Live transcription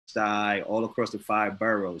all across the 5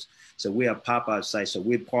 boroughs. So we have pop-up sites. So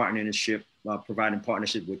we're providing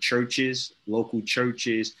partnership with churches, local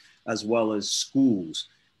churches, as well as schools.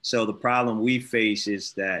 So the problem we face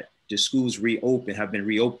is that the schools have been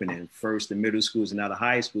reopening, first the middle schools and now the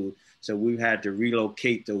high school. So we've had to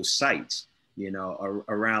relocate those sites,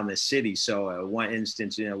 around the city. So one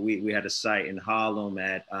instance, we had a site in Harlem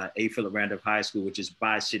at A. Philip Randolph High School, which is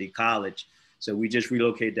by City College. So we just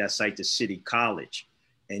relocated that site to City College.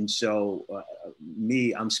 And so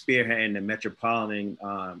I'm spearheading the Metropolitan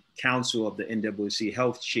Council of the NWC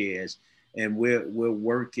Health Chairs. And we're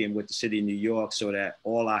working with the city of New York so that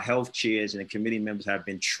all our health chairs and the committee members have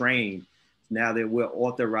been trained. Now that we're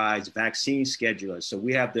authorized vaccine schedulers. So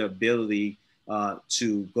we have the ability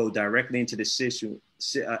to go directly into the system,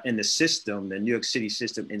 the New York City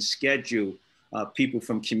system, and schedule people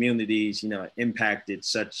from communities, impacted,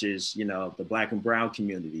 such as, the Black and Brown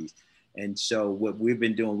communities. And so what we've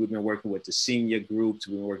been doing, we've been working with the senior groups,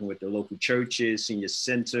 we've been working with the local churches, senior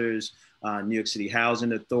centers, New York City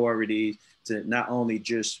Housing Authority, to not only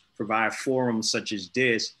just provide forums such as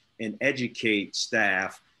this and educate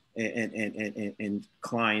staff and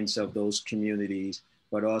clients of those communities,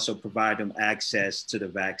 but also provide them access to the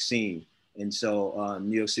vaccine. And so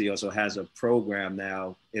New York City also has a program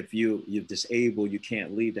now. If you're disabled, you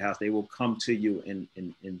can't leave the house, they will come to you and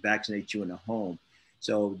vaccinate you in the home.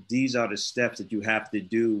 So these are the steps that you have to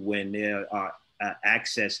do when there are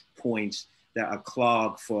access points that are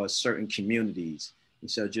clogged for certain communities.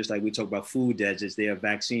 And so just like we talk about food deserts, there are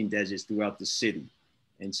vaccine deserts throughout the city.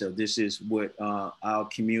 And so this is what our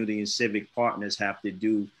community and civic partners have to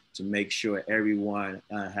do to make sure everyone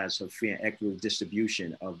has a fair and equitable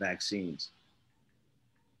distribution of vaccines.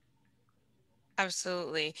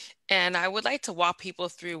 Absolutely. And I would like to walk people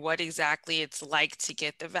through what exactly it's like to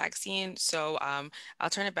get the vaccine. So I'll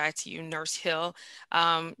turn it back to you, Nurse Hill.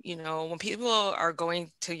 When people are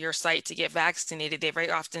going to your site to get vaccinated, they very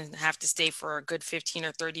often have to stay for a good 15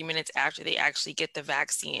 or 30 minutes after they actually get the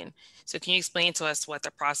vaccine. So can you explain to us what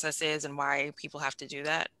the process is and why people have to do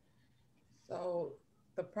that? So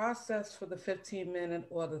the process for the 15-minute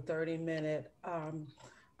or the 30-minute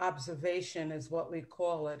observation is what we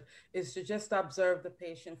call it, is to just observe the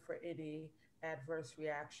patient for any adverse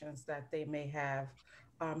reactions that they may have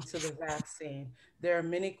to the vaccine. There are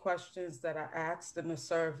many questions that are asked in the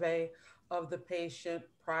survey of the patient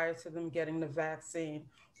prior to them getting the vaccine.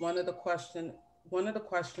 One of the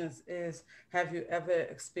questions is, have you ever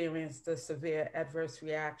experienced a severe adverse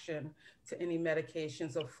reaction to any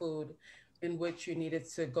medications or food in which you needed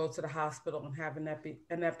to go to the hospital and have an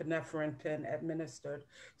epinephrine pen administered?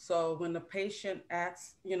 So when the patient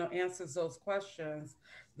answers those questions,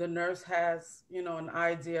 the nurse has, an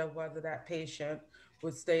idea of whether that patient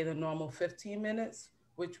would stay the normal 15 minutes,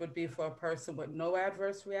 which would be for a person with no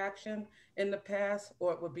adverse reaction in the past,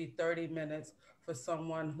 or it would be 30 minutes for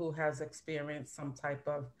someone who has experienced some type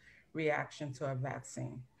of reaction to a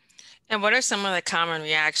vaccine. And what are some of the common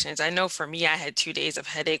reactions? I know for me, I had 2 days of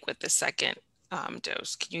headache with the second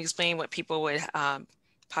dose. Can you explain what people would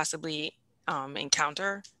possibly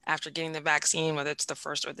encounter after getting the vaccine, whether it's the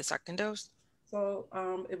first or the second dose? So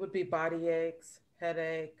it would be body aches,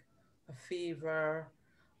 headache, a fever,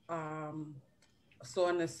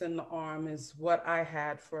 soreness in the arm is what I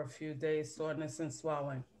had for a few days, soreness and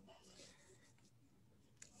swelling.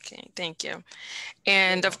 Okay, thank you.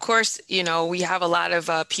 And of course, we have a lot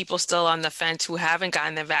of people still on the fence who haven't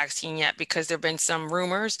gotten the vaccine yet because there have been some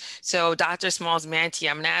rumors. So Dr. Smalls-Manti,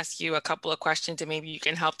 I'm going to ask you a couple of questions and maybe you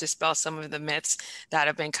can help dispel some of the myths that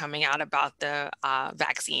have been coming out about the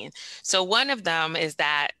vaccine. So one of them is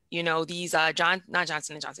that, these that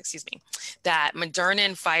Moderna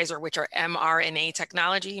and Pfizer, which are mRNA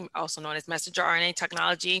technology, also known as messenger RNA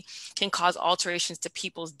technology, can cause alterations to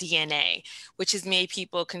people's DNA, which has made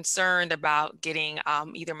people concerned about getting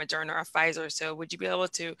either Moderna or Pfizer. So would you be able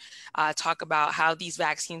to talk about how these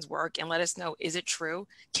vaccines work and let us know, is it true?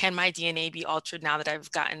 Can my DNA be altered now that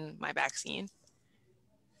I've gotten my vaccine?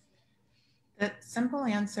 The simple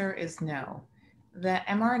answer is no. The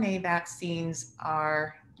mRNA vaccines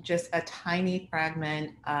are just a tiny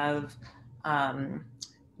fragment of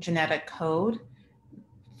genetic code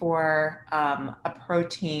for a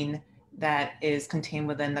protein that is contained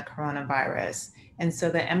within the coronavirus. And so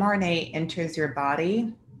the mRNA enters your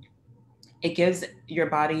body. It gives your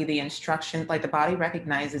body the instruction, like the body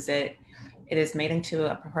recognizes it. it is made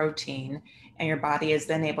into a protein, and your body is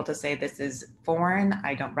then able to say, this is foreign,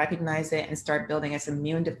 I don't recognize it, and start building its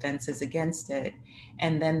immune defenses against it.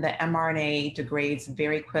 And then the mRNA degrades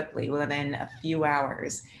very quickly within a few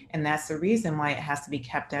hours. And that's the reason why it has to be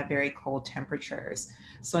kept at very cold temperatures.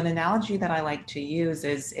 So an analogy that I like to use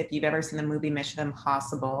is, if you've ever seen the movie Mission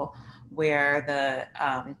Impossible, where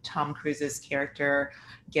the Tom Cruise's character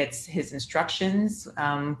gets his instructions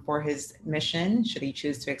for his mission, should he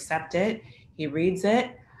choose to accept it. He reads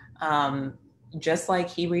it. Just like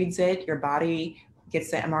he reads it, your body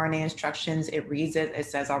gets the mRNA instructions, it reads it, it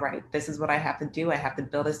says, all right, this is what I have to do. I have to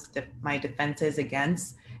build my defenses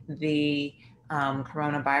against the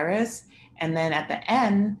coronavirus. And then at the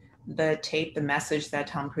end, the message that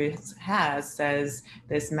Tom Cruise has says,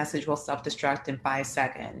 this message will self-destruct in 5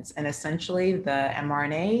 seconds. And essentially the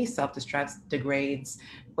mRNA self-destructs, degrades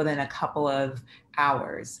within a couple of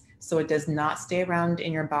hours. So it does not stay around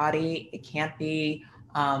in your body. It can't be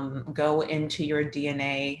go into your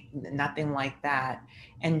DNA, nothing like that.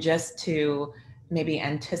 And just to maybe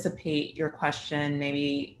anticipate your question,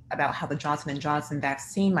 maybe about how the Johnson & Johnson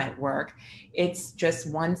vaccine might work, it's just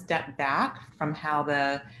one step back from how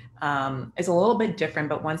it's a little bit different,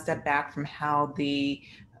 but one step back from how the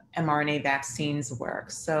mRNA vaccines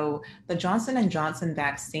work. So the Johnson & Johnson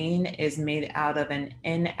vaccine is made out of an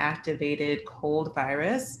inactivated cold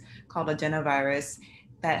virus called adenovirus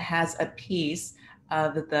that has a piece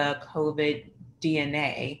of the COVID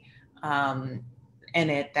DNA in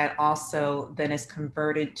it that also then is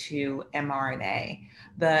converted to mRNA.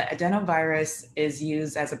 The adenovirus is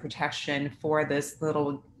used as a protection for this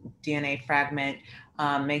little DNA fragment,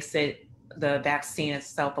 makes the vaccine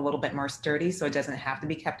itself a little bit more sturdy, so it doesn't have to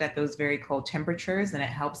be kept at those very cold temperatures, and it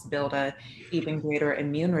helps build a even greater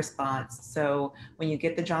immune response. So when you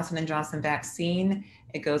get the Johnson & Johnson vaccine,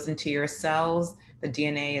 it goes into your cells, the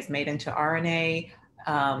DNA is made into RNA,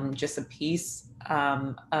 just a piece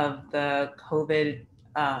of the COVID,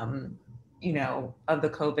 of the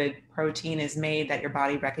COVID protein is made that your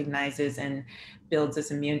body recognizes and builds its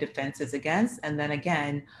immune defenses against. And then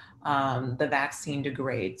again, the vaccine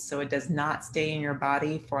degrades. So it does not stay in your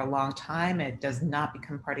body for a long time. It does not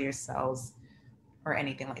become part of your cells or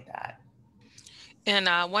anything like that. And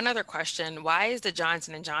one other question, why is the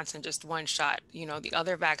Johnson & Johnson just one shot? The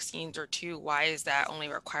other vaccines are 2. Why is that only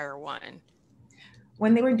require 1?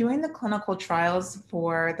 When they were doing the clinical trials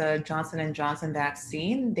for the Johnson & Johnson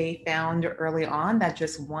vaccine, they found early on that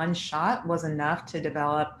just one shot was enough to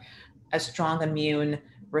develop a strong immune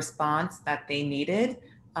response that they needed,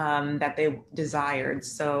 that they desired.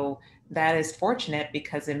 So that is fortunate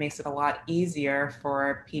because it makes it a lot easier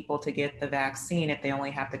for people to get the vaccine if they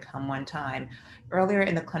only have to come one time. Earlier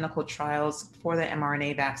in the clinical trials for the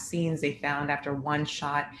mRNA vaccines, they found after one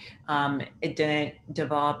shot, it didn't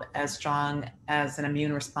develop as strong as an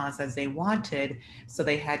immune response as they wanted. So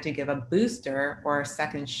they had to give a booster or a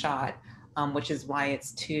second shot, which is why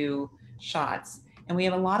it's 2 shots. And we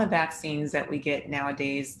have a lot of vaccines that we get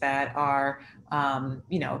nowadays that are,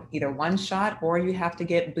 either one shot or you have to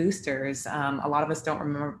get boosters. A lot of us don't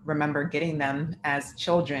remember getting them as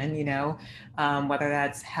children, whether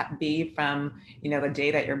that's be from, the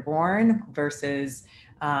day that you're born versus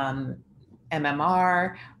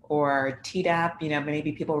MMR or Tdap.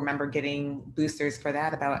 Maybe people remember getting boosters for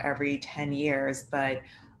that about every 10 years, but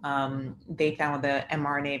they found the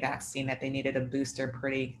mRNA vaccine that they needed a booster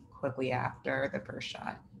pretty quickly after the first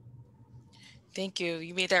shot. Thank you.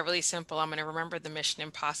 You made that really simple. I'm going to remember the Mission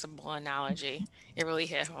Impossible analogy. It really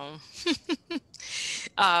hit home.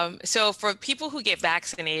 So for people who get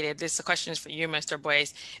vaccinated, this question is for you, Mr.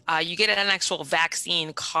 Boyce. You get an actual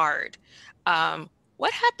vaccine card.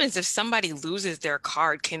 What happens if somebody loses their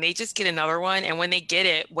card? Can they just get another one? And when they get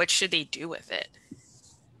it, what should they do with it?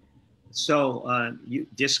 So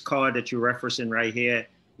this card that you're referencing right here,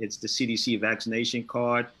 it's the CDC vaccination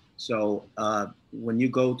card. So when you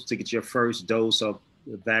go to get your first dose of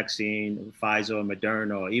the vaccine, Pfizer or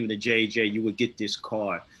Moderna, or even the J&J, you would get this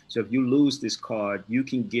card. So if you lose this card, you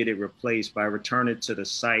can get it replaced by returning to the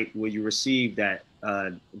site where you received that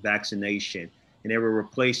vaccination, and they will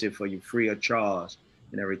replace it for you free of charge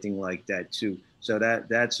and everything like that too. So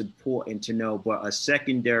that's important to know. But a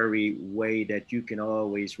secondary way that you can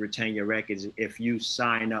always retain your records, if you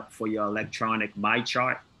sign up for your electronic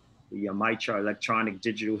MyChart, your MyChart electronic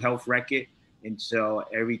digital health record. And so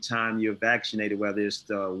every time you're vaccinated, whether it's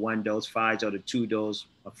the 1 dose Pfizer or the 2 dose,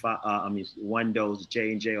 1 dose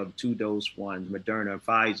J&J or the 2 dose ones, Moderna and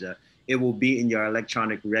Pfizer, it will be in your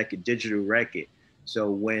electronic record, digital record. So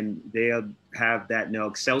when they'll have that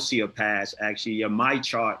Excelsior pass, actually your My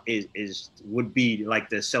Chart would be like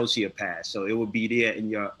the Excelsior pass. So it would be there in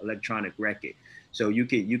your electronic record. So you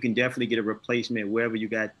can definitely get a replacement wherever you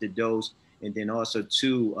got the dose. And then also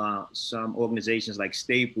too, some organizations like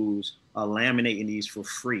Staples are laminating these for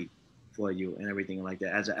free for you and everything like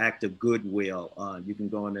that. As an act of goodwill, you can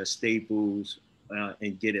go into Staples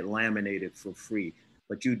and get it laminated for free.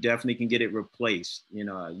 But you definitely can get it replaced.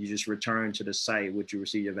 You just return to the site which you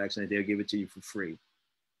receive your vaccine. They'll give it to you for free.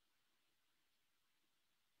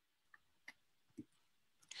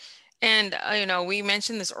 And, we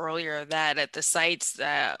mentioned this earlier that at the sites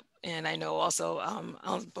that, and I know also,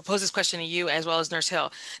 I'll pose this question to you as well as Nurse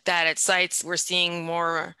Hill, that at sites we're seeing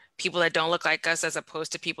more people that don't look like us as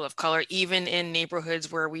opposed to people of color, even in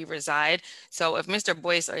neighborhoods where we reside. So if Mr.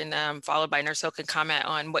 Boyce and followed by Nurse Hill can comment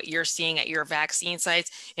on what you're seeing at your vaccine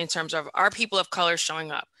sites in terms of are people of color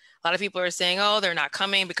showing up? A lot of people are saying, oh, they're not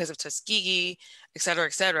coming because of Tuskegee, et cetera,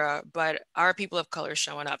 et cetera. But are people of color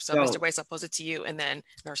showing up? So Mr. Boyce, I'll pose it to you and then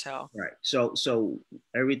Nurse Hill. Right. So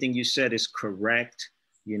everything you said is correct.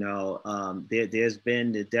 There's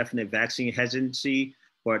been the definite vaccine hesitancy,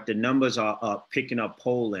 but the numbers are picking up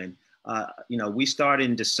polling. We started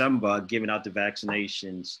in December giving out the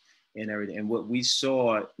vaccinations and everything. And what we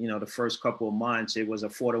saw, the first couple of months, it was a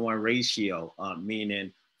 4-to-1 ratio,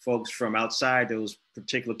 meaning folks from outside those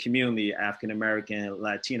particular community, African-American,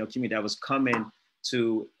 Latino community that was coming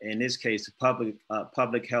to, in this case, the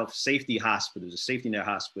public health safety hospitals, the safety net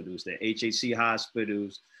hospitals, the HAC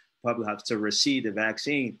hospitals, public health to receive the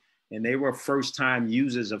vaccine. And they were first time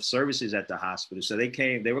users of services at the hospital. So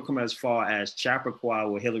they were coming as far as Chappaqua,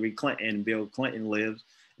 where Hillary Clinton, Bill Clinton lives,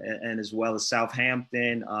 and as well as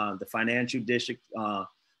Southampton, the financial district,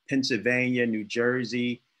 Pennsylvania, New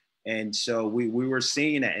Jersey. And so we were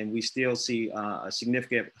seeing that, and we still see a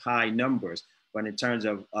significant high numbers. But in terms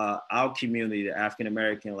of our community, the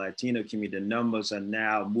African-American, Latino community, the numbers are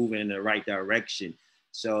now moving in the right direction.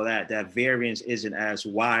 So that variance isn't as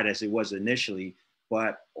wide as it was initially,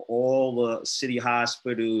 but all the city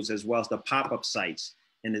hospitals, as well as the pop-up sites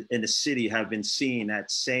in the city have been seeing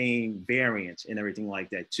that same variance and everything like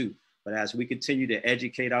that too. But as we continue to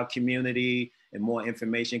educate our community and more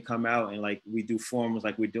information come out, and like we do forums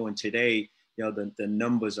like we're doing today, the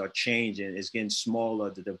numbers are changing. It's getting smaller,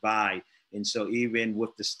 the divide. And so even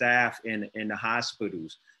with the staff in the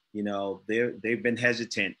hospitals, they've been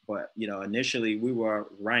hesitant, but, initially we were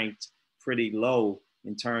ranked pretty low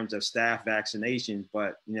in terms of staff vaccinations,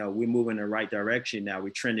 but, we're moving in the right direction now. We're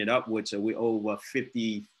trending upwards, so we're over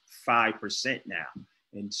 55% now.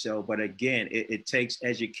 And so, but again, it takes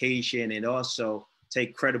education and also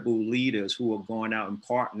take credible leaders who are going out and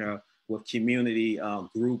partner with community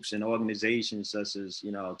groups and organizations such as,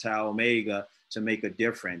 Tau Omega, to make a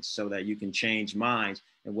difference so that you can change minds.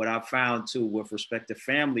 And what I've found too, with respect to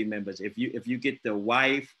family members, if you get the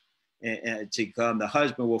wife and to come, the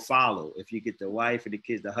husband will follow. If you get the wife and the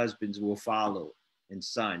kids, the husbands will follow, and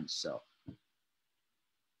sons. So.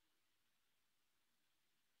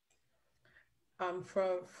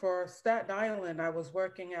 For Staten Island, I was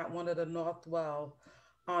working at one of the Northwell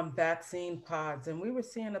vaccine pods, and we were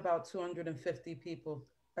seeing about 250 people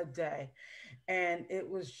a day. And it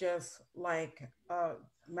was just like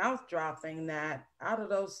mouth dropping that out of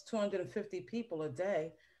those 250 people a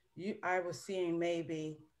day, I was seeing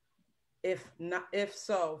maybe, if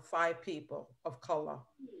so, 5 people of color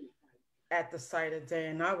at the site a day.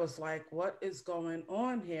 And I was like, what is going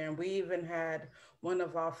on here? And we even had one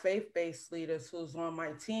of our faith-based leaders who's on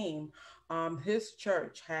my team, his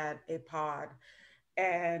church had a pod.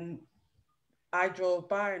 And I drove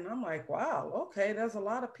by and I'm like, wow, okay, there's a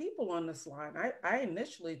lot of people on this line. I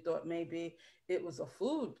initially thought maybe it was a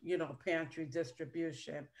food, pantry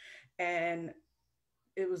distribution. And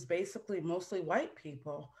it was basically mostly white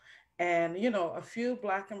people and, a few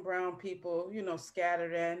black and brown people,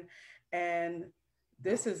 scattered in. And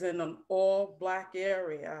this is in an all black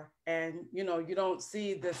area. And, you don't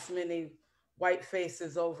see this many white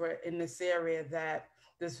faces over in this area that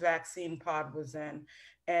this vaccine pod was in.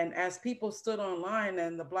 And as people stood online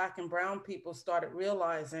and the black and brown people started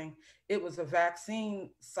realizing it was a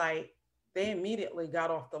vaccine site, they immediately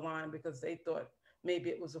got off the line because they thought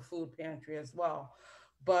maybe it was a food pantry as well.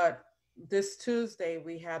 But this Tuesday,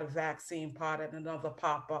 we had a vaccine pod at another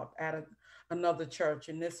pop up at another church,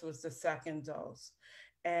 and this was the second dose.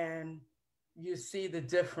 And you see the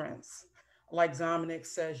difference. Like Dominic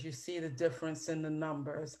says, you see the difference in the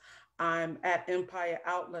numbers. I'm at Empire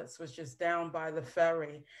Outlets, which is down by the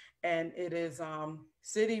ferry, and it is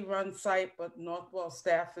city-run site, but Northwell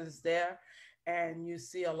staff is there. and you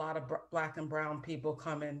see a lot of Black and brown people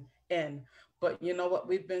coming in. But you know what?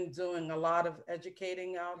 We've been doing a lot of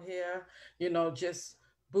educating out here, just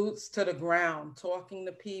boots to the ground, talking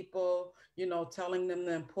to people, telling them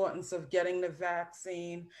the importance of getting the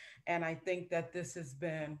vaccine. And I think that this has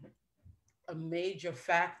been a major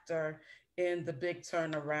factor in the big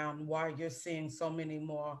turnaround, why you're seeing so many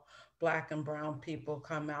more Black and brown people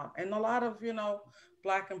come out. And a lot of,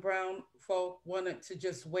 Black and brown folk wanted to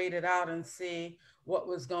just wait it out and see what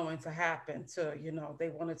was going to happen to, they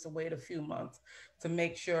wanted to wait a few months to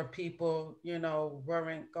make sure people,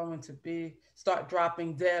 weren't going to start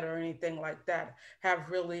dropping dead or anything like that, have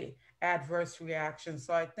really adverse reactions.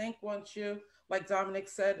 So I think once you, like Dominic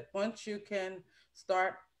said, once you can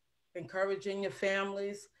start encouraging your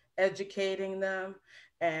families, educating them,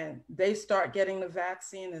 and they start getting the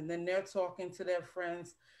vaccine and then they're talking to their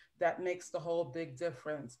friends, that makes the whole big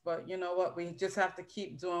difference. But you know what? We just have to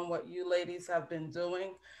keep doing what you ladies have been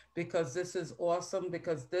doing, because this is awesome,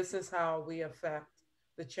 because this is how we affect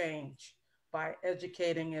the change, by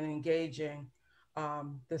educating and engaging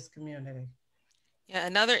this community. Yeah,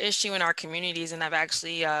 another issue in our communities, and I've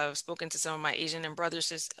actually spoken to some of my Asian and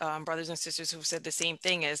brothers and sisters who've said the same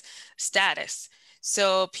thing, is status.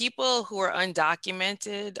 So people who are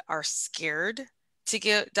undocumented are scared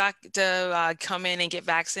to come in and get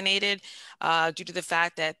vaccinated due to the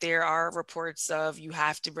fact that there are reports of you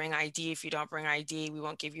have to bring ID. If you don't bring ID, we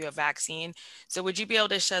won't give you a vaccine. So would you be able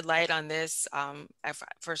to shed light on this?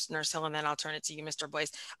 First, Nurse Hill, and then I'll turn it to you, Mr.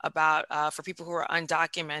 Boyce, about for people who are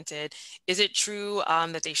undocumented, is it true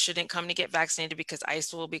that they shouldn't come to get vaccinated because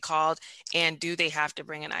ICE will be called? And do they have to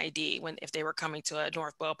bring an ID if they were coming to a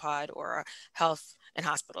Northwell pod or a health and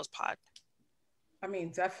hospitals pod? I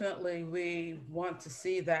mean, definitely we want to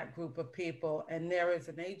see that group of people. And there is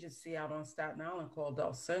an agency out on Staten Island called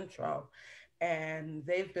El Centro, and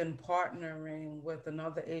they've been partnering with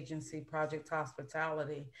another agency, Project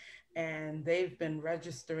Hospitality, and they've been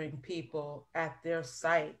registering people at their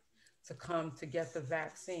site to come to get the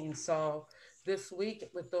vaccine. So this week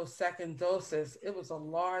with those second doses, it was a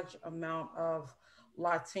large amount of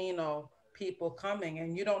Latino people coming,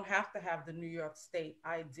 and you don't have to have the New York State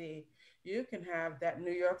ID. You can have that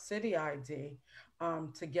New York City ID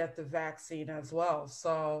to get the vaccine as well.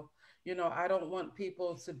 So, I don't want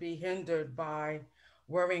people to be hindered by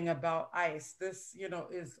worrying about ICE. This,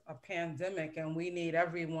 is a pandemic, and we need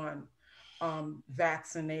everyone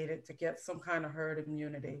vaccinated to get some kind of herd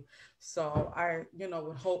immunity. So I,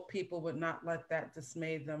 would hope people would not let that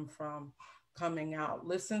dismay them from coming out.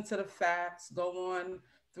 Listen to the facts, go on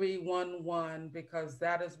 311, because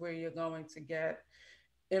that is where you're going to get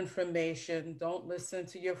information. Don't listen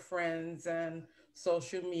to your friends and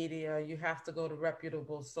social media. You have to go to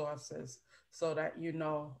reputable sources so that you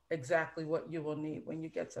know exactly what you will need when you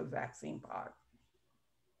get to a vaccine pod.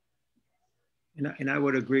 And I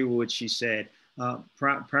would agree with what she said.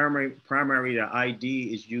 Primary, the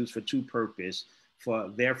ID is used for two purposes: for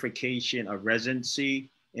verification of residency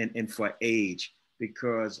and for age.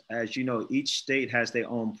 Because as you know, each state has their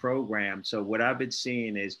own program. So what I've been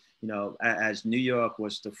seeing is, as New York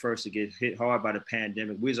was the first to get hit hard by the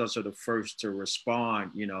pandemic, we was also the first to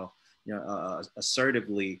respond,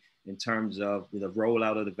 assertively in terms of the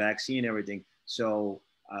rollout of the vaccine and everything. So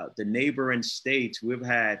the neighboring states, we've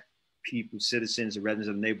had people, citizens and residents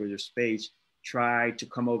of neighboring states try to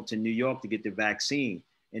come over to New York to get the vaccine.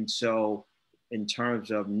 And so in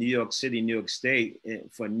terms of New York City, New York State,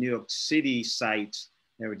 for New York City sites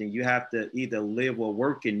and everything, you have to either live or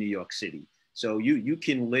work in New York City. So you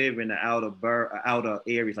can live in the outer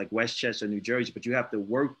areas like Westchester, New Jersey, but you have to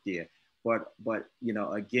work there. But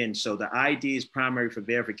again, so the ID is primary for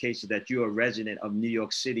verification that you're a resident of New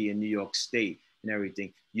York City and New York State and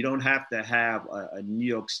everything. You don't have to have a New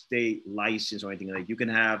York State license or anything like that. You can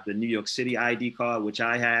have the New York City ID card, which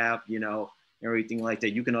I have, everything like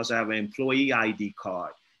that. You can also have an employee ID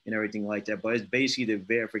card and everything like that. But it's basically the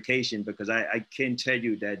verification, because I can tell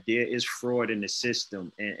you that there is fraud in the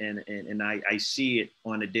system, and I see it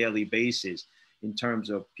on a daily basis in terms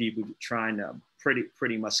of people trying to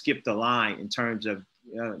pretty much skip the line in terms of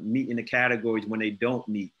meeting the categories when they don't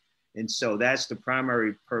meet. And so that's the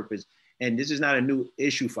primary purpose. And this is not a new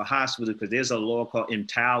issue for hospitals, because there's a law called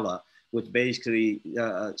EMTALA, which basically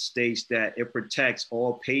states that it protects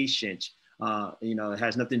all patients. It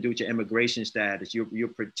has nothing to do with your immigration status. You're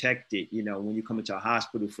protected, when you come into a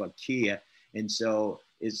hospital for care. And so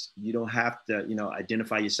you don't have to,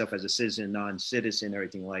 identify yourself as a citizen, non-citizen, or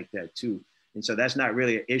anything like that too. And so that's not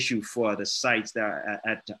really an issue for the sites that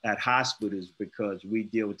are at hospitals, because we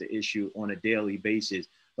deal with the issue on a daily basis.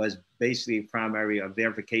 But it's basically primary a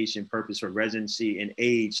verification purpose for residency and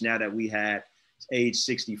age. Now that we had age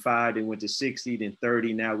 65, then went to 60, then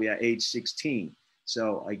 30, now we are age 16.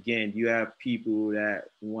 So again, you have people that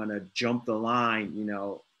want to jump the line, you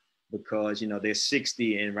know, because, you know, they're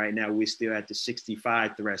 60 and right now we're still at the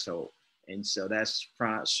 65 threshold. And so that's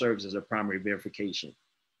serves as a primary verification.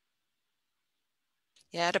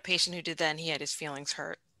 Yeah, I had a patient who did that and he had his feelings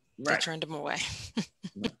hurt. Right. They turned him away.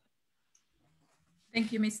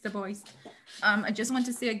 Thank you, Mr. Boyce. I just want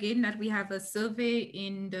to say again that we have a survey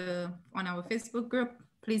on our Facebook group.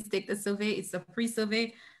 Please take the survey. It's a free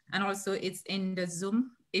survey, and also it's in the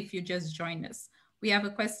Zoom if you just join us. We have a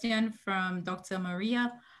question from Dr.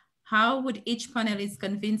 Maria. How would each panelist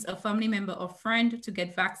convince a family member or friend to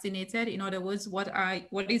get vaccinated? In other words, what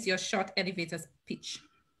is your short elevator pitch?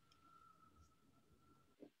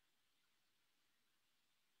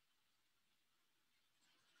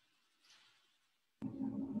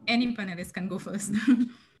 Any panelist can go first.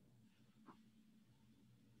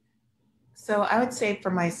 So I would say for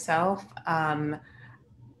myself, I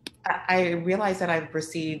realize that I've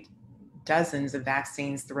received dozens of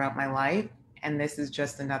vaccines throughout my life, and this is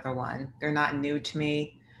just another one. They're not new to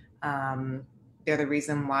me. They're the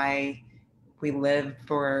reason why we live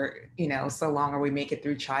for, you know, so long, or we make it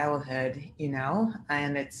through childhood, you know,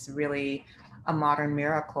 and it's really a modern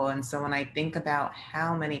miracle. And so when I think about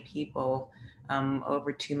how many people,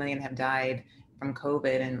 over 2 million have died from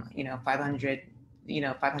COVID, and, you know,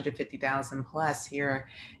 550,000 plus here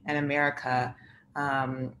in America,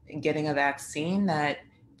 getting a vaccine that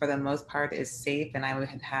for the most part is safe, and I would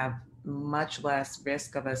have much less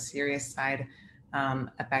risk of a serious side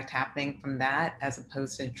effect happening from that, as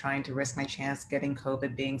opposed to trying to risk my chance getting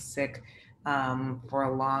COVID, being sick for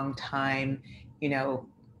a long time,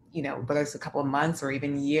 whether it's a couple of months or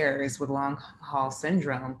even years with long haul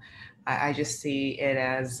syndrome. I just see it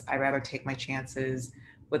as I'd rather take my chances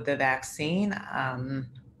with the vaccine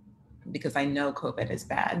because I know COVID is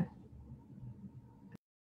bad.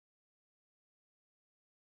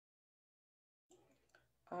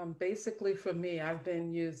 Basically for me, I've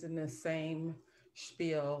been using the same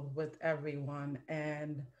spiel with everyone.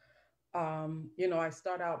 And, I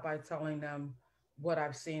start out by telling them what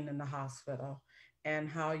I've seen in the hospital and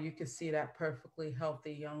how you can see that perfectly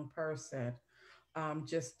healthy young person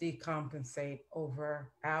just decompensate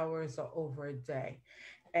over hours or over a day.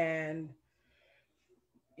 And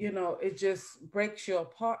it just breaks you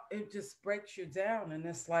apart. It just breaks you down. And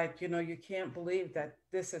it's like, you can't believe that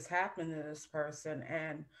this has happened to this person.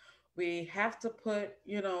 And we have to put,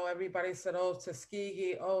 everybody said, oh,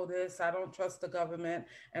 Tuskegee, oh, this, I don't trust the government.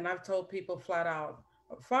 And I've told people flat out,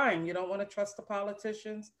 fine, you don't want to trust the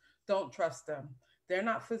politicians? Don't trust them. They're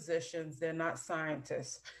not physicians. They're not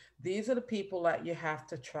scientists. These are the people that you have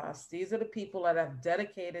to trust. These are the people that have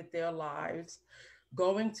dedicated their lives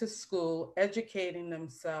going to school, educating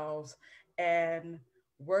themselves, and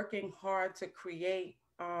working hard to create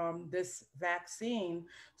this vaccine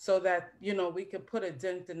so that, we could put a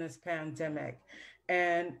dent in this pandemic.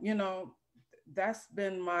 And, that's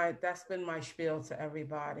been my spiel to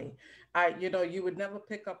everybody. You would never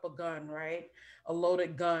pick up a gun, right? A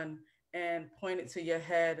loaded gun, and point it to your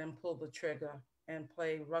head and pull the trigger and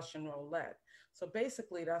play Russian roulette. So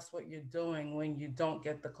basically that's what you're doing when you don't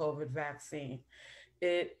get the COVID vaccine.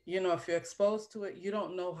 If you're exposed to it, you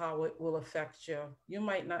don't know how it will affect you. You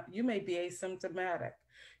may be asymptomatic.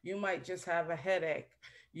 You might just have a headache.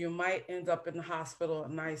 You might end up in the hospital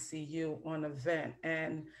in ICU on a vent.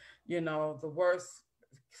 And, the worst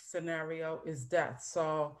scenario is death.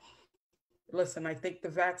 So listen, I think the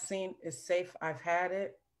vaccine is safe. I've had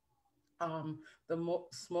it. The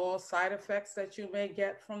small side effects that you may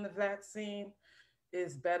get from the vaccine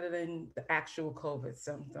is better than the actual COVID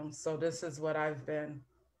symptoms. So this is what I've been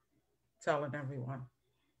telling everyone.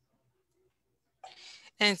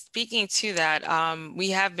 And speaking to that,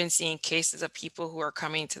 we have been seeing cases of people who are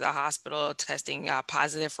coming to the hospital testing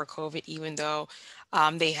positive for COVID, even though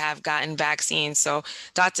they have gotten vaccines. So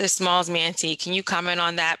Dr. Smalls-Manty, can you comment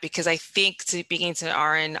on that? Because I think, speaking to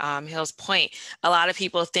Aaron Hill's point, a lot of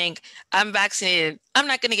people think, I'm vaccinated, I'm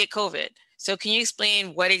not going to get COVID. So can you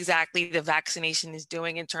explain what exactly the vaccination is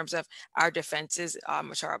doing in terms of our defenses to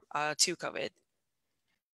COVID?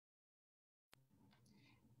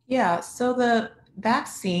 Yeah, so the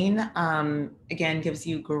vaccine, again, gives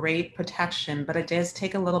you great protection, but it does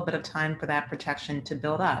take a little bit of time for that protection to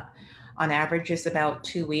build up. On average, it's about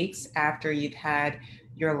 2 weeks after you've had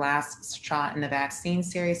your last shot in the vaccine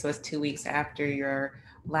series. So it's 2 weeks after your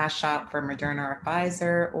last shot for Moderna or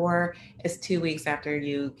Pfizer, or it's 2 weeks after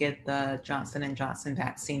you get the Johnson & Johnson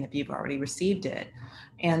vaccine if you've already received it.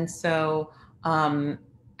 And so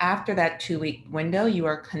after that 2 week window, you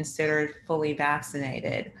are considered fully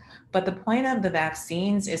vaccinated. But the point of the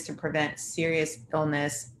vaccines is to prevent serious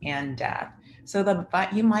illness and death. So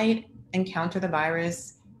you might encounter the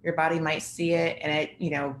virus, your body might see it, and it,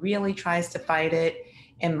 really tries to fight it.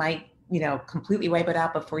 It might, completely wipe it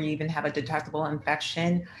out before you even have a detectable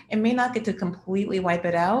infection. It may not get to completely wipe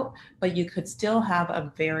it out, but you could still have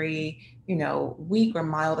a very, weak or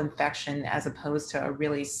mild infection as opposed to a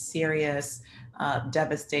really serious,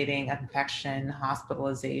 devastating infection,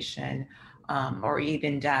 hospitalization, or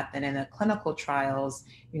even death. And in the clinical trials,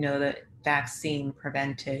 the vaccine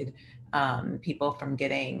prevented people from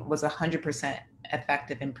was 100%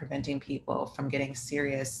 effective in preventing people from getting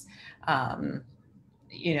serious,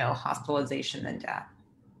 hospitalization and death.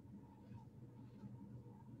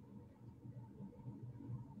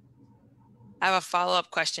 I have a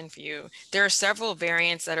follow-up question for you. There are several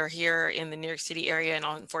variants that are here in the New York City area and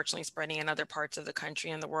unfortunately spreading in other parts of the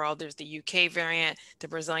country and the world. There's the UK variant, the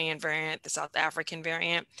Brazilian variant, the South African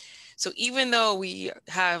variant. So even though we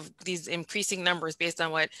have these increasing numbers based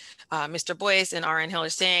on what Mr. Boyce and RN Hill are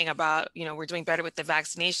saying about, we're doing better with the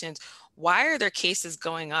vaccinations, why are their cases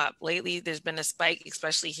going up? Lately, there's been a spike,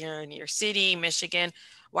 especially here in New York City, Michigan.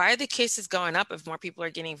 Why are the cases going up if more people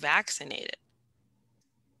are getting vaccinated?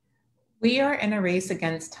 We are in a race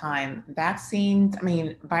against time.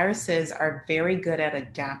 Viruses are very good at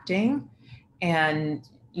adapting, and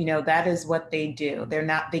that is what they do.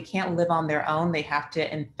 They can't live on their own. They have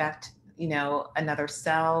to infect, another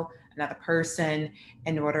cell, another person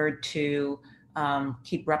in order to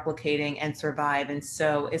keep replicating and survive. And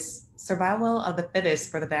so it's survival of the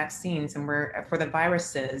fittest for the vaccines and for the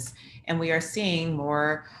viruses. And we are seeing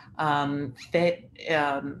more fit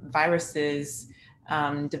viruses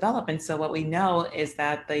develop. And so what we know is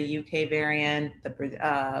that the UK variant,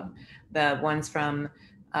 the ones from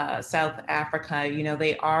South Africa,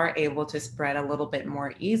 they are able to spread a little bit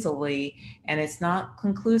more easily. And it's not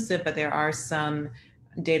conclusive, but there are some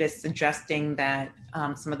data suggesting that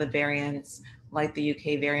some of the variants, like the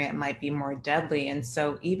UK variant, might be more deadly. And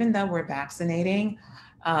so even though we're vaccinating,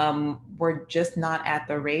 we're just not at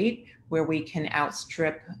the rate where we can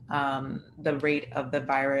outstrip the rate of the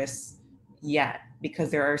virus yet, because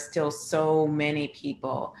there are still so many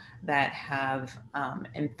people that have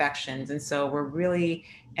infections. And so we're really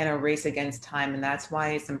in a race against time. And that's why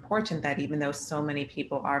it's important that even though so many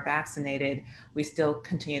people are vaccinated, we still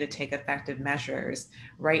continue to take effective measures.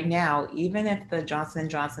 Right now, even if the Johnson &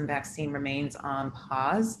 Johnson vaccine remains on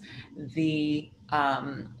pause, the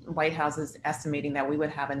White House is estimating that we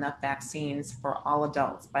would have enough vaccines for all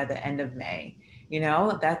adults by the end of May.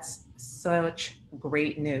 That's such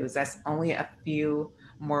great news. That's only a few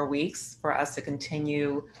more weeks for us to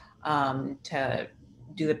continue to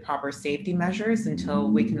do the proper safety measures until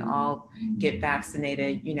we can all get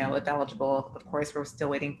vaccinated, if eligible. Of course, we're still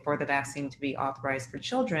waiting for the vaccine to be authorized for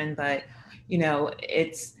children, but,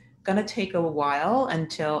 it's going to take a while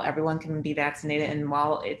until everyone can be vaccinated. And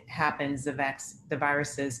while it happens, the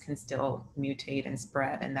viruses can still mutate and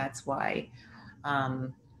spread. And that's why,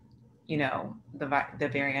 the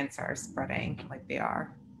variants are spreading like they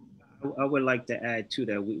are. I would like to add too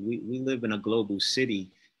that we live in a global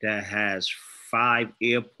city that has 5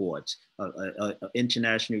 airports,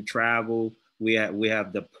 international travel. We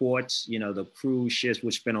have the ports, the cruise ships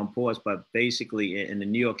which been on ports, but basically in the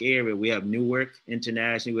New York area, we have Newark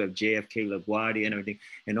International, we have JFK LaGuardia and everything.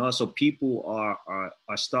 And also people are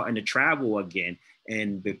starting to travel again.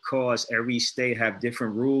 And because every state have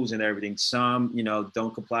different rules and everything, some,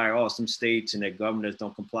 don't comply at all. Some states and their governors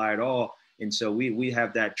don't comply at all. And so we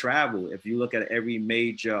have that travel. If you look at every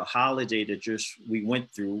major holiday that we went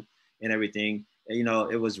through and everything,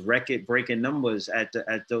 it was record-breaking numbers at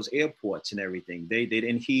those airports and everything. They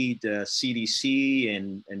didn't heed the CDC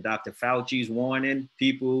and Dr. Fauci's warning.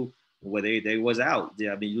 People, they was out.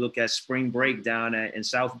 I mean, you look at spring break down in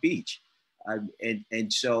South Beach, and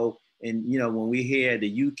when we hear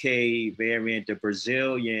the UK variant, the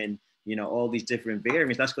Brazilian, all these different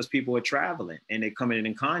variants, that's because people are traveling and they're coming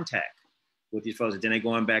in contact with these folks. Then they're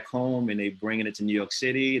going back home and they're bringing it to New York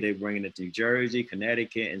City, they're bringing it to New Jersey,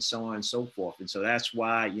 Connecticut, and so on and so forth. And so that's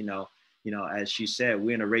why, as she said,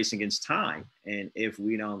 we're in a race against time. And if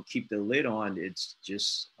we don't keep the lid on, it's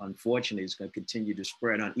just, unfortunately, it's going to continue to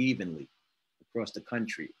spread unevenly across the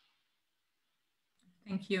country.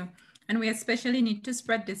 Thank you. And we especially need to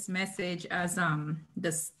spread this message as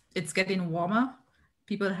it's getting warmer.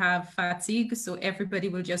 People have fatigue, so everybody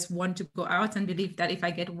will just want to go out and believe that if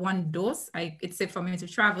I get one dose, it's safe for me to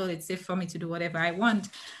travel, it's safe for me to do whatever I want,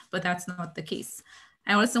 but that's not the case.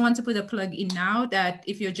 I also want to put a plug in now that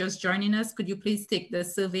if you're just joining us, could you please take the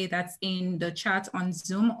survey that's in the chat on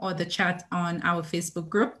Zoom or the chat on our Facebook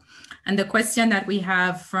group? And the question that we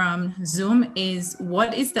have from Zoom is,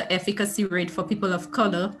 what is the efficacy rate for people of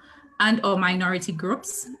color and or minority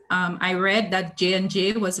groups? I read that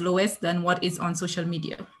J&J was lowest than what is on social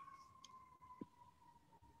media.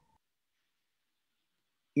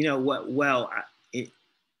 You know what? Well,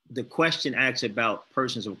 the question asks about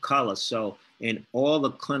persons of color. So in all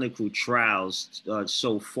the clinical trials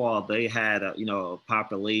so far, they had a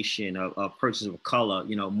population of persons of color,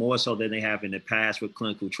 more so than they have in the past with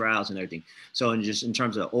clinical trials and everything. So in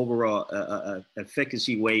terms of overall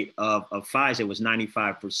efficacy rate of Pfizer was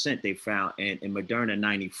 95%, they found, and Moderna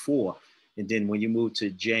 94%. And then when you move to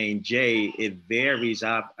J&J, it varies.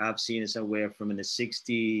 I've seen it somewhere from in the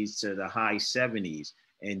 60s to the high 70s.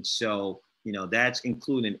 And so, that's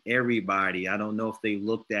including everybody. I don't know if they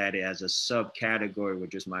looked at it as a subcategory with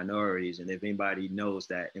just minorities. And if anybody knows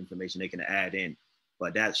that information, they can add in.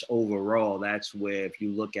 But that's overall, that's where, if you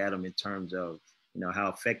look at them in terms of, how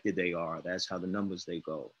effective they are, that's how the numbers they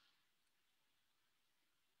go.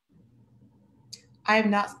 I have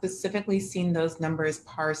not specifically seen those numbers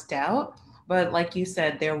parsed out, but like you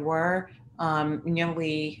said, there were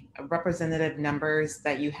nearly representative numbers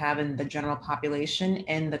that you have in the general population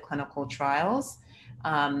in the clinical trials,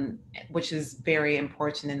 which is very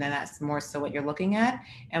important. And then that's more so what you're looking at.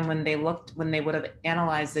 And when they would have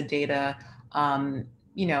analyzed the data,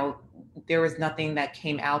 there was nothing that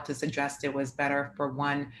came out to suggest it was better for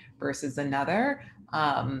one versus another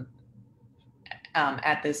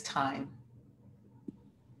at this time.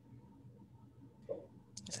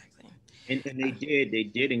 And they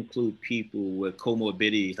did include people with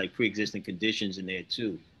comorbidities, like pre-existing conditions in there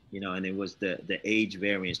too, and it was the age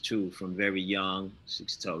variance too, from very young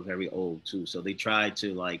to very old too. So they tried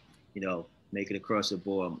to make it across the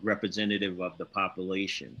board representative of the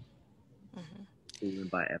population, even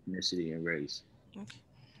by ethnicity and race. Okay.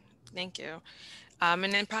 Thank you.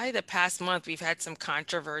 And then probably the past month, we've had some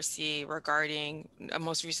controversy regarding,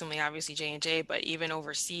 most recently, obviously J&J, but even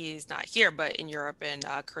overseas, not here, but in Europe and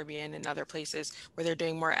Caribbean and other places where they're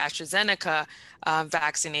doing more AstraZeneca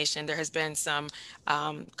vaccination. There has been some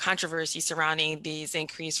controversy surrounding these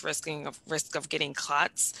increased risk of getting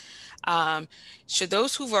clots. Should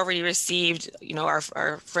those who've already received,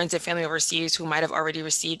 our friends and family overseas who might have already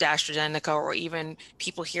received AstraZeneca, or even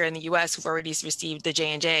people here in the US who've already received the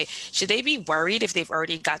J&J, should they be worried if they've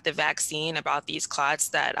already got the vaccine about these clots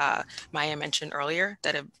that Maya mentioned earlier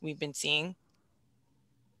that we've been seeing?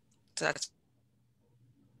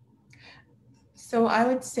 So I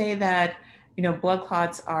would say that, blood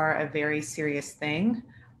clots are a very serious thing.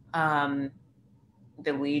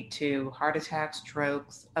 That lead to heart attacks,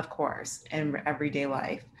 strokes, of course, in everyday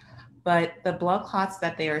life. But the blood clots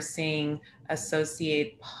that they are seeing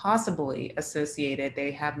possibly associated,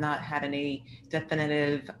 they have not had any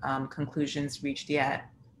definitive conclusions reached yet.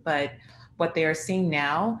 But what they are seeing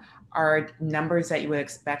now are numbers that you would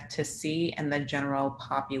expect to see in the general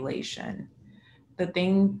population. The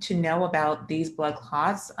thing to know about these blood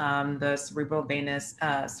clots, the cerebral venous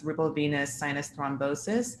sinus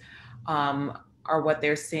thrombosis, are what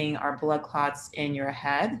they're seeing are blood clots in your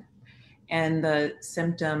head. And the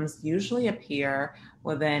symptoms usually appear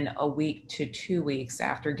within a week to 2 weeks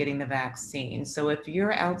after getting the vaccine. So if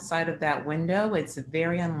you're outside of that window, it's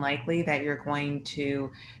very unlikely that you're going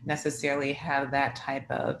to necessarily have that type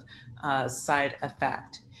of side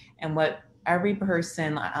effect. And what every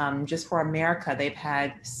person, just for America, they've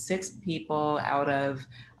had 6 people out of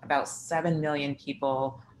about 7 million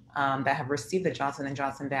people that have received the Johnson &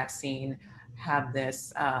 Johnson vaccine have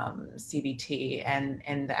this CBT,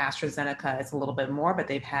 and the AstraZeneca is a little bit more, but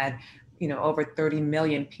they've had, over 30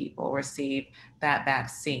 million people receive that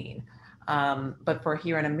vaccine. But for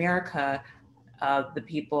here in America, the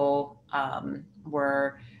people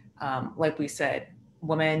were, like we said,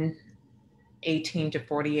 women 18 to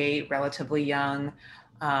 48, relatively young.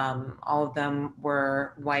 All of them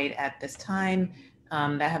were white at this time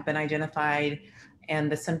that have been identified.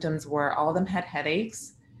 And the symptoms were, all of them had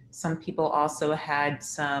headaches. Some people also had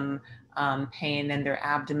some pain in their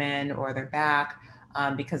abdomen or their back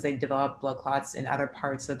because they developed blood clots in other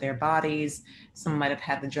parts of their bodies. Some might have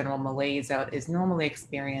had the general malaise that is normally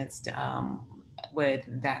experienced with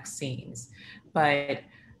vaccines. But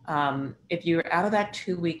if you're out of that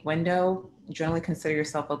 2-week window, generally consider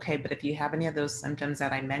yourself okay. But if you have any of those symptoms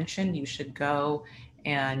that I mentioned, you should go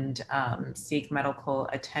and seek medical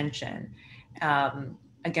attention.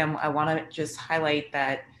 Again, I want to just highlight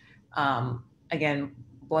that, again,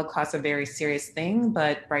 blood clots are a very serious thing,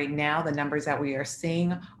 but right now the numbers that we are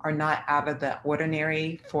seeing are not out of the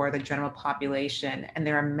ordinary for the general population. And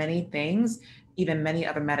there are many things, even many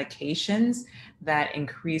other medications that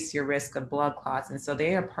increase your risk of blood clots. And so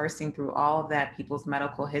they are parsing through all of that people's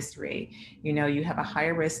medical history. You know, you have a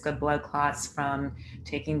higher risk of blood clots from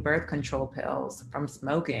taking birth control pills, from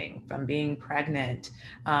smoking, from being pregnant,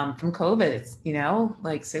 from COVID. You know,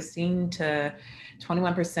 like 16 to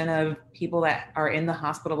 21% of people that are in the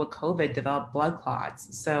hospital with COVID develop blood clots.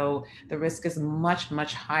 So the risk is much,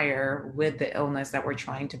 much higher with the illness that we're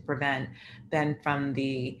trying to prevent than from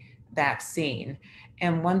the vaccine.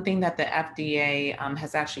 And one thing that the FDA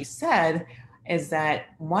has actually said is that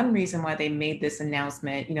one reason why they made this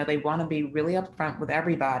announcement, you know, they want to be really upfront with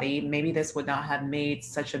everybody. Maybe this would not have made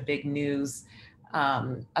such a big news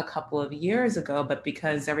a couple of years ago, but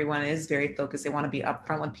because everyone is very focused, they want to be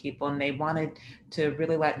upfront with people, and they wanted to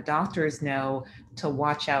really let doctors know to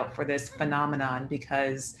watch out for this phenomenon,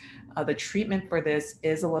 because the treatment for this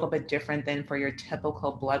is a little bit different than for your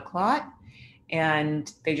typical blood clot.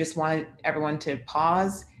 And they just wanted everyone to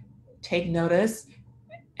pause, take notice,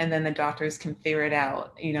 and then the doctors can figure it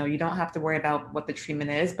out. You know, you don't have to worry about what the treatment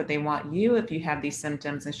is, but they want you, if you have these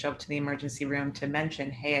symptoms and show up to the emergency room, to mention,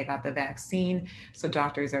 hey, I got the vaccine. So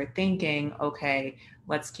doctors are thinking, okay,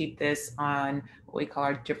 let's keep this on what we call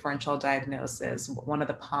our differential diagnosis, one of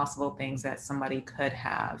the possible things that somebody could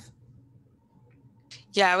have.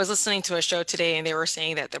 Yeah, I was listening to a show today and they were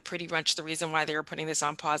saying that pretty much the reason why they were putting this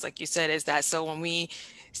on pause, like you said, is that so when we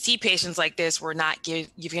see patients like this, we're not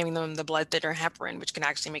giving them the blood thinner heparin, which can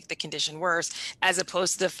actually make the condition worse, as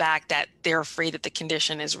opposed to the fact that they're afraid that the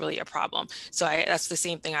condition is really a problem. So that's the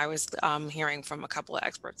same thing I was hearing from a couple of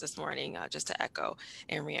experts this morning, just to echo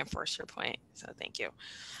and reinforce your point. So thank you.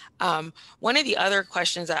 One of the other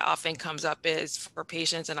questions that often comes up is for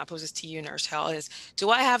patients, and I'll pose this to you, Nurse Hill, is, do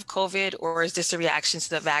I have COVID or is this a reaction to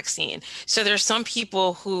the vaccine? So there's some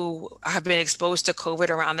people who have been exposed to COVID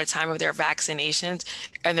around the time of their vaccinations,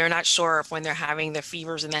 and they're not sure if when they're having the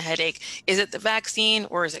fevers and the headache, is it the vaccine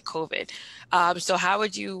or is it COVID? So how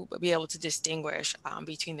would you be able to distinguish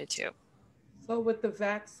between the two? So with the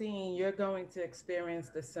vaccine, you're going to experience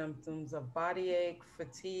the symptoms of body ache,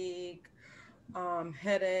 fatigue,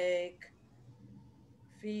 headache,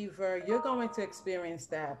 fever. You're going to experience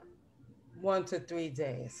that 1 to 3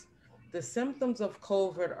 days. The symptoms of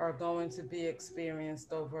COVID are going to be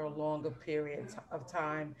experienced over a longer period of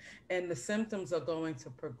time, and the symptoms are going to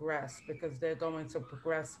progress because they're going to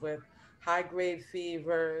progress with high-grade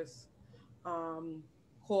fevers,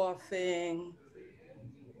 coughing,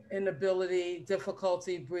 inability,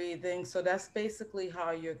 difficulty breathing. So that's basically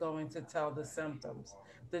how you're going to tell the symptoms,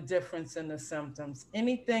 the difference in the symptoms.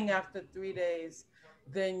 Anything after 3 days,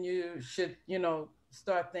 then you should,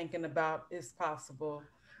 start thinking about, it's possible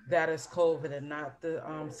that is COVID and not the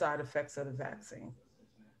side effects of the vaccine.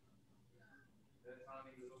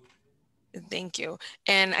 Thank you.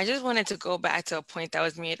 And I just wanted to go back to a point that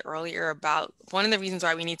was made earlier about one of the reasons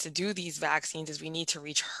why we need to do these vaccines is we need to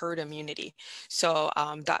reach herd immunity. So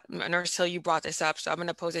Nurse Hill, you brought this up, so I'm going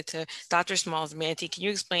to pose it to Dr. Smalls-Manty. Can you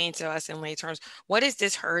explain to us in lay terms, what is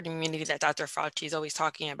this herd immunity that Dr. Fauci is always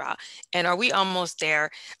talking about? And are we almost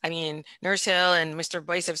there? I mean, Nurse Hill and Mr.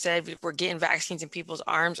 Boyce have said we're getting vaccines in people's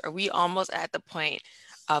arms. Are we almost at the point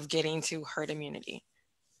of getting to herd immunity?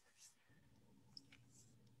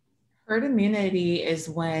 Herd immunity is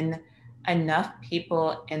when enough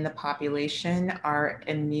people in the population are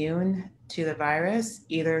immune to the virus,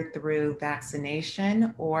 either through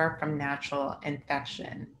vaccination or from natural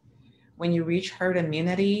infection. When you reach herd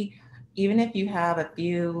immunity, even if you have a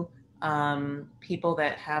few people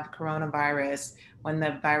that have coronavirus, when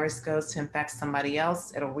the virus goes to infect somebody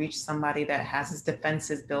else, it'll reach somebody that has his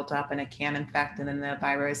defenses built up and it can infect, and then the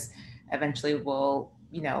virus eventually will,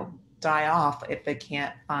 die off if it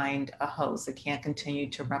can't find a host. It can't continue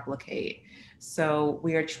to replicate. So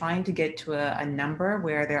we are trying to get to a number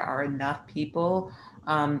where there are enough people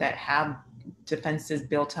that have defenses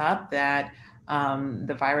built up that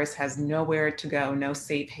the virus has nowhere to go, no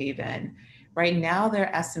safe haven. Right now,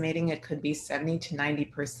 they're estimating it could be 70 to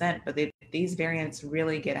 90%, but if these variants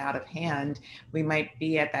really get out of hand, we might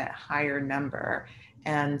be at that higher number.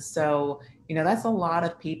 And so, that's a lot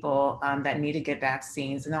of people that need to get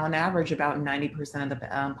vaccines. And on average, about 90% of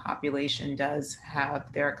the population does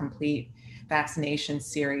have their complete vaccination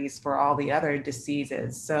series for all the other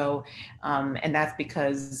diseases. So, and that's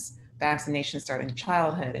because vaccinations start in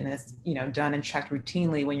childhood and it's, done and checked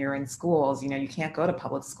routinely when you're in schools. You can't go to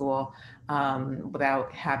public school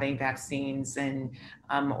without having vaccines, and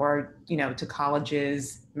or to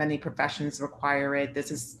colleges. Many professions require it.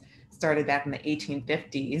 This is started back in the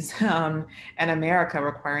 1850s, and America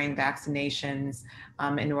requiring vaccinations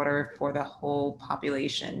in order for the whole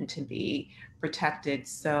population to be protected.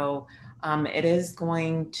 So it is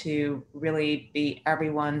going to really be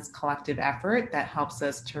everyone's collective effort that helps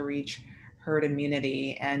us to reach herd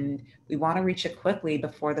immunity. And we want to reach it quickly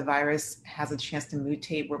before the virus has a chance to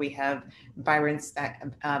mutate, where we have variants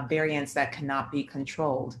that cannot be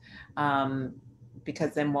controlled.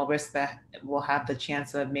 Because then we'll have the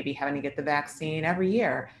chance of maybe having to get the vaccine every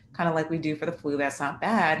year, kind of like we do for the flu. That's not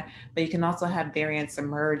bad, but you can also have variants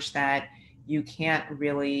emerge that you can't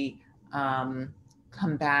really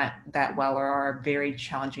combat that well, or are very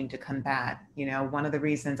challenging to combat. You know, one of the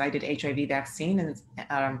reasons I did HIV vaccine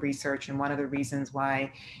and research, and one of the reasons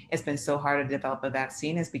why it's been so hard to develop a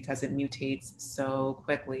vaccine is because it mutates so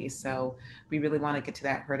quickly. So we really want to get to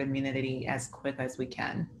that herd immunity as quick as we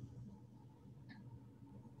can.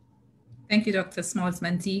 Thank you, Dr.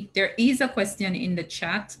 Smalls-Mantee. There is a question in the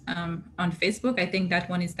chat on Facebook. I think that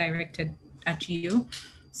one is directed at you.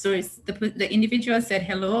 So the individual said,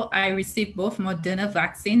 hello, I received both Moderna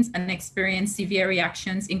vaccines and experienced severe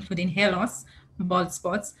reactions, including hair loss, bald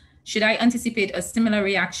spots. Should I anticipate a similar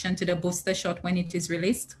reaction to the booster shot when it is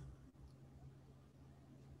released?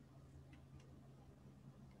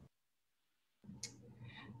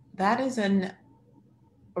 That is a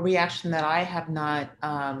reaction that I have not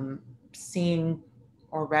seen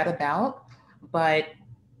or read about, but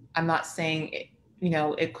I'm not saying,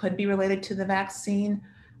 it could be related to the vaccine.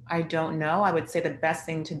 I don't know. I would say the best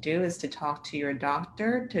thing to do is to talk to your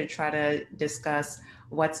doctor to try to discuss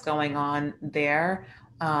what's going on there.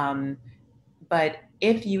 But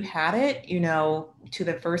if you had it, to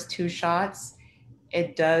the first 2 shots,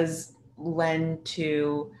 it does lend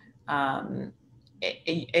to,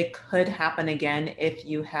 it could happen again if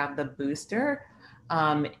you have the booster,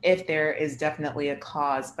 if there is definitely a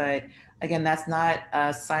cause. But again, that's not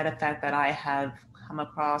a side effect that I have come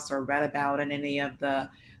across or read about in any of the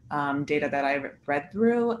data that I've read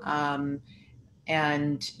through. And,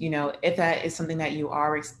 if that is something that you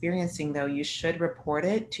are experiencing, though, you should report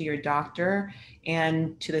it to your doctor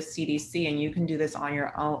and to the CDC. And you can do this on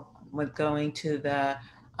your own with going to the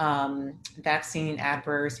vaccine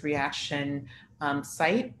adverse reaction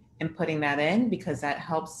site and putting that in, because that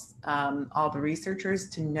helps all the researchers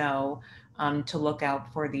to know to look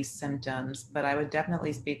out for these symptoms. But I would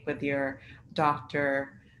definitely speak with your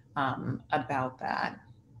doctor about that.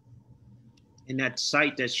 And that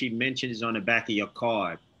site that she mentioned is on the back of your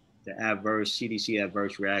card. The CDC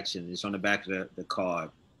adverse reaction is on the back of the card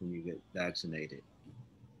when you get vaccinated.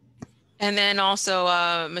 And then also,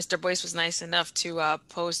 Mr. Boyce was nice enough to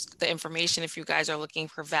post the information if you guys are looking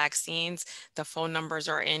for vaccines. The phone numbers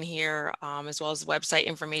are in here, as well as website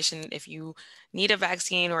information. If you need a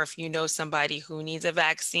vaccine, or if you know somebody who needs a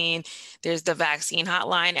vaccine, there's the vaccine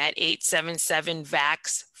hotline at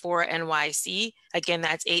 877-VAX-4-NYC. Again,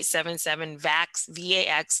 that's 877-VAX,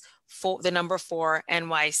 VAX, the number 4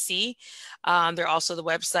 NYC. There are also the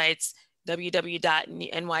websites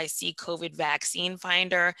www.NYC COVID Vaccine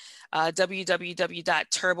Finder,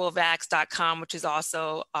 www.turbovax.com, which is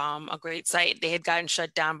also a great site. They had gotten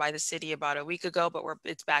shut down by the city about a week ago, but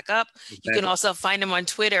it's back up. You can also find him on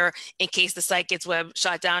Twitter in case the site gets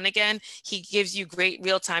shut down again. He gives you great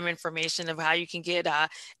real-time information of how you can get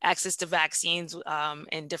access to vaccines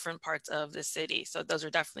in different parts of the city. So those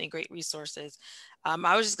are definitely great resources.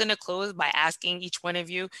 I was just going to close by asking each one of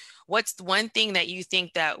you, what's the one thing that you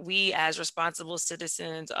think that we as responsible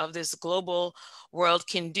citizens of this global world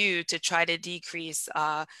can do to try to decrease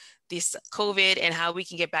this COVID and how we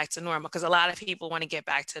can get back to normal? Because a lot of people want to get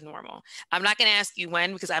back to normal. I'm not going to ask you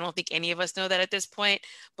when, because I don't think any of us know that at this point,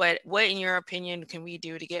 but what, in your opinion, can we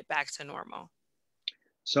do to get back to normal?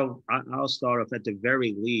 So I'll start off. At the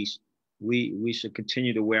very least, we should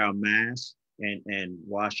continue to wear our masks and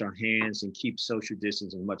wash our hands and keep social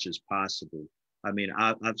distance as much as possible. I mean,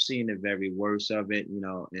 I've seen the very worst of it,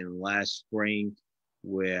 in last spring,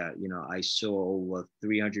 where, I saw over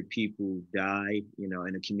 300 people die, in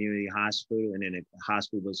a community hospital, and then the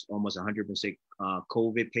hospital was almost 100%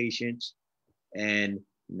 COVID patients. And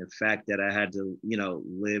the fact that I had to,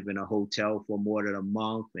 live in a hotel for more than a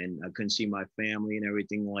month, and I couldn't see my family and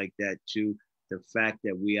everything like that too. The fact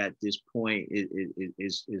that we at this point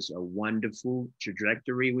is a wonderful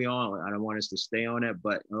trajectory we on. I don't want us to stay on it,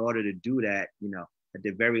 but in order to do that, at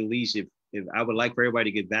the very least, if I would like for everybody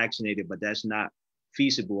to get vaccinated, but that's not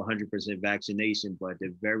feasible, 100% vaccination. But at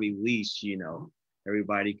the very least,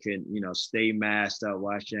 everybody can, stay masked up,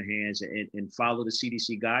 wash your hands, and follow the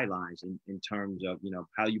CDC guidelines in terms of,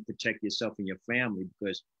 how you protect yourself and your family,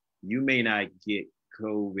 because you may not get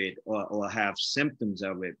COVID or have symptoms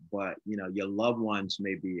of it, but your loved ones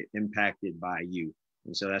may be impacted by you.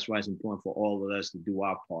 And so that's why it's important for all of us to do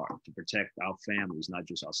our part to protect our families, not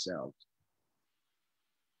just ourselves.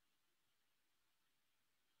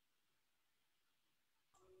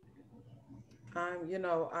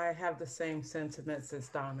 I have the same sentiments as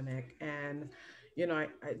Dominic, and I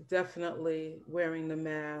definitely wearing the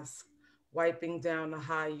mask, wiping down the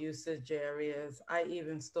high usage areas. I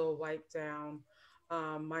even still wipe down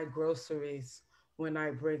my groceries when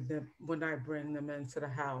I bring them into the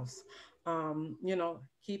house.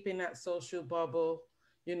 Keeping that social bubble,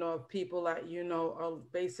 of people that are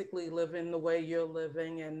basically living the way you're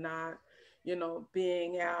living and not,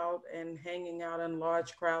 being out and hanging out in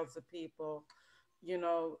large crowds of people.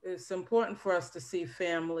 It's important for us to see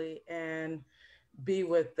family and be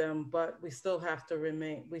with them, but we still have to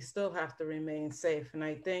remain safe. And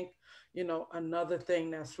I think, another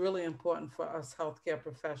thing that's really important for us healthcare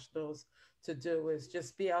professionals to do is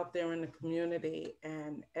just be out there in the community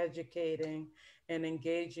and educating and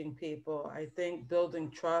engaging people. I think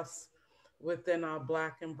building trust within our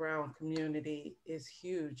Black and Brown community is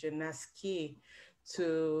huge, and that's key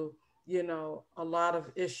to a lot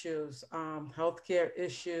of issues, healthcare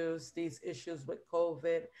issues, these issues with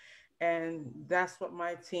COVID. And that's what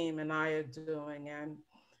my team and I are doing. And,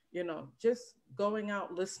 just going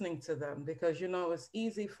out listening to them, because, it's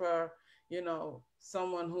easy for,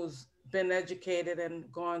 someone who's been educated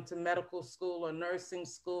and gone to medical school or nursing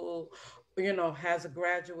school, has a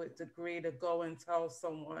graduate degree to go and tell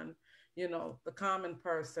someone, the common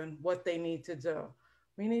person, what they need to do.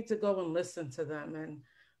 We need to go and listen to them and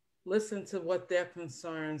listen to what their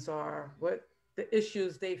concerns are, what the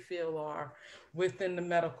issues they feel are within the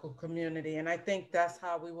medical community. And I think that's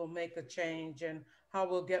how we will make a change and how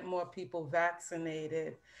we'll get more people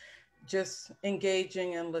vaccinated, just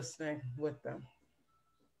engaging and listening with them.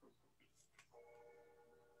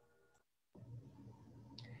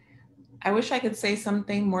 I wish I could say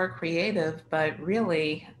something more creative, but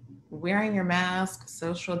really, wearing your mask,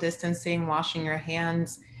 social distancing, washing your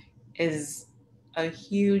hands is a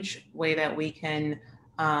huge way that we can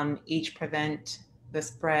each prevent the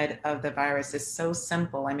spread of the virus. Is so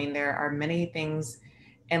simple. I mean, there are many things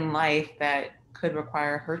in life that could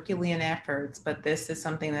require Herculean efforts, but this is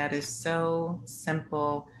something that is so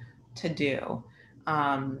simple to do.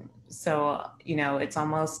 It's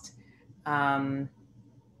almost, of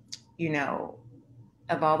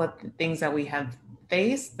all the things that we have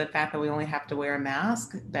faced, the fact that we only have to wear a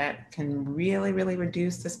mask, that can really, really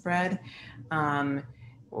reduce the spread.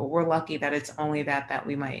 We're lucky that it's only that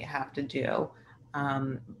we might have to do.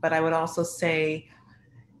 But I would also say,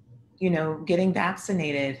 getting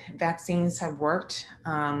vaccinated. Vaccines have worked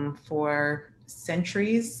for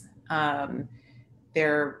centuries.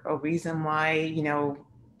 They're a reason why,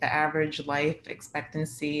 the average life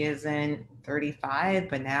expectancy isn't 35,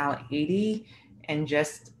 but now 80 in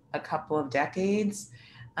just a couple of decades.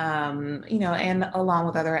 And along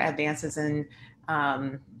with other advances in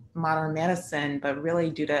modern medicine, but really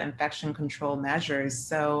due to infection control measures.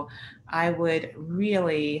 So I would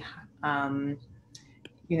really,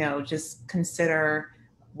 just consider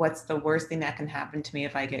what's the worst thing that can happen to me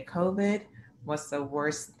if I get COVID, what's the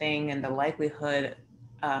worst thing and the likelihood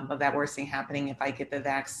of that worst thing happening if I get the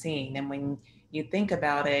vaccine. And when you think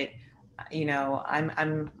about it,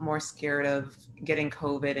 I'm more scared of getting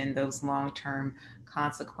COVID and those long-term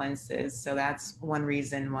consequences. So that's one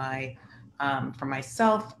reason why, for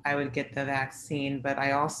myself, I would get the vaccine, but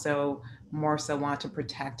I also more so want to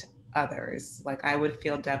protect others. Like, I would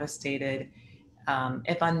feel devastated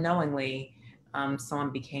if unknowingly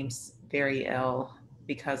someone became very ill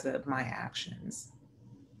because of my actions.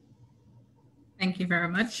 Thank you very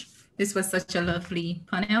much. This was such a lovely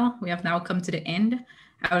panel. We have now come to the end.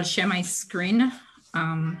 I will share my screen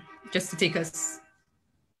just to take us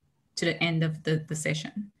to the end of the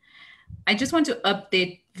session. I just want to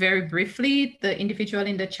update very briefly. The individual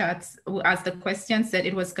in the chats who asked the question said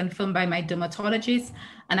it was confirmed by my dermatologist,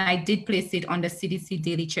 and I did place it on the CDC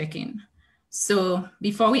daily check-in. So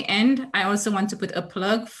before we end, I also want to put a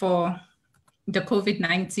plug for the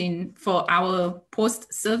COVID-19 for our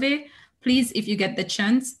post survey. Please, if you get the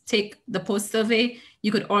chance, take the post survey.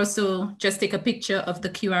 You could also just take a picture of the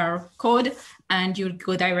QR code and you'll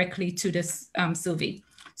go directly to this survey.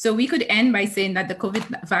 So we could end by saying that the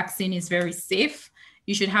COVID vaccine is very safe.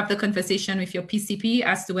 You should have the conversation with your PCP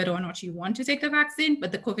as to whether or not you want to take the vaccine,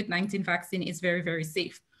 but the COVID-19 vaccine is very, very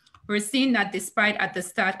safe. We're seeing that despite at the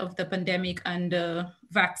start of the pandemic and the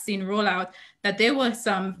vaccine rollout, that there was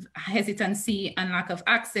some hesitancy and lack of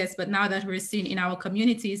access. But now that we're seeing in our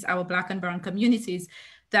communities, our Black and Brown communities,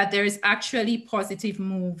 that there is actually positive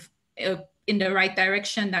move in the right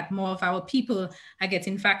direction, that more of our people are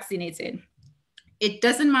getting vaccinated. It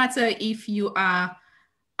doesn't matter if you are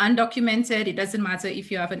undocumented. It doesn't matter if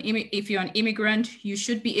you have if you're an immigrant, you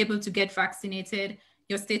should be able to get vaccinated.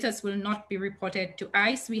 Your status will not be reported to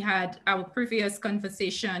ICE. We had our previous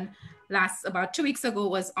conversation about 2 weeks ago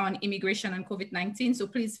was on immigration and COVID-19. So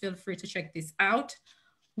please feel free to check this out.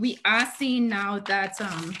 We are seeing now that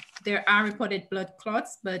there are reported blood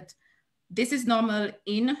clots, but this is normal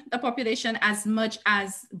in the population. As much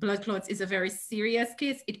as blood clots is a very serious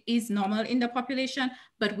case, it is normal in the population,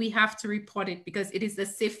 but we have to report it because it is the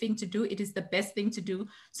safe thing to do. It is the best thing to do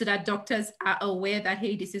so that doctors are aware that,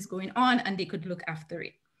 hey, this is going on and they could look after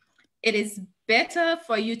it. It is better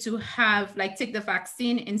for you to have, take the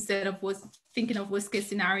vaccine instead of thinking of worst case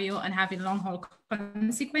scenario and having long haul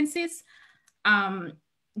consequences.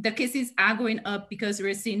 The cases are going up because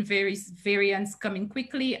we're seeing various variants coming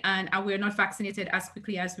quickly, and we're not vaccinated as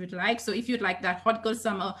quickly as we'd like. So if you'd like that hot girl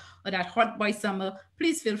summer or that hot boy summer,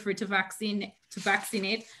 please feel free to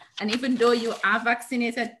vaccinate. And even though you are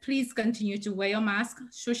vaccinated, please continue to wear your mask,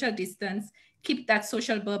 social distance, keep that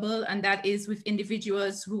social bubble, and that is with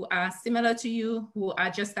individuals who are similar to you, who are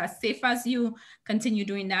just as safe as you. Continue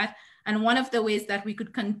doing that. And one of the ways that we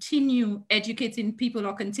could continue educating people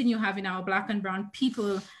or continue having our Black and Brown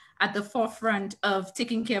people at the forefront of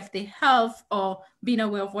taking care of their health or being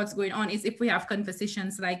aware of what's going on is if we have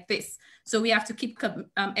conversations like this. So we have to keep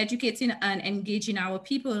educating and engaging our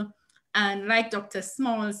people. And like Dr.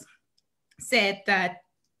 Smalls said that,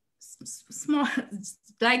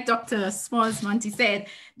 like Dr. Smalls Monty said,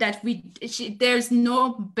 that there's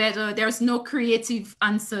no creative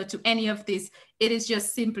answer to any of this. It is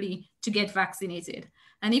just simply to get vaccinated.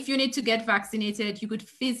 And if you need to get vaccinated, you could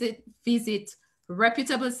visit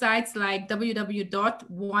reputable sites like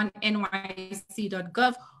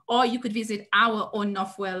www.onenyc.gov, or you could visit our own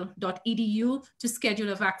northwell.edu to schedule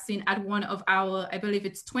a vaccine at one of our, I believe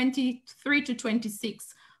it's 23 to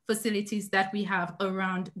 26 facilities that we have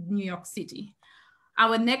around New York City.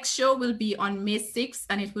 Our next show will be on May 6th,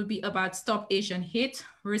 and it will be about Stop Asian Hate.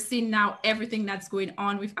 We're seeing now everything that's going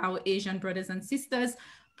on with our Asian brothers and sisters.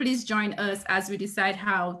 Please join us as we decide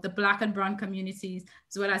how the Black and Brown communities,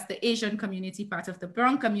 as well as the Asian community, part of the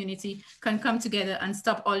Brown community, can come together and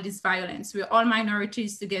stop all this violence. We're all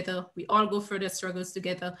minorities together. We all go through the struggles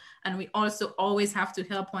together, and we also always have to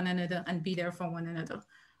help one another and be there for one another.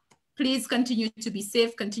 Please continue to be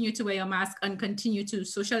safe, continue to wear your mask, and continue to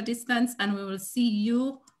social distance, and we will see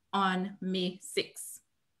you on May 6th.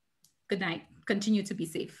 Good night. Continue to be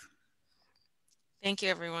safe. Thank you,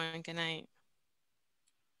 everyone. Good night.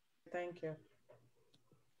 Thank you.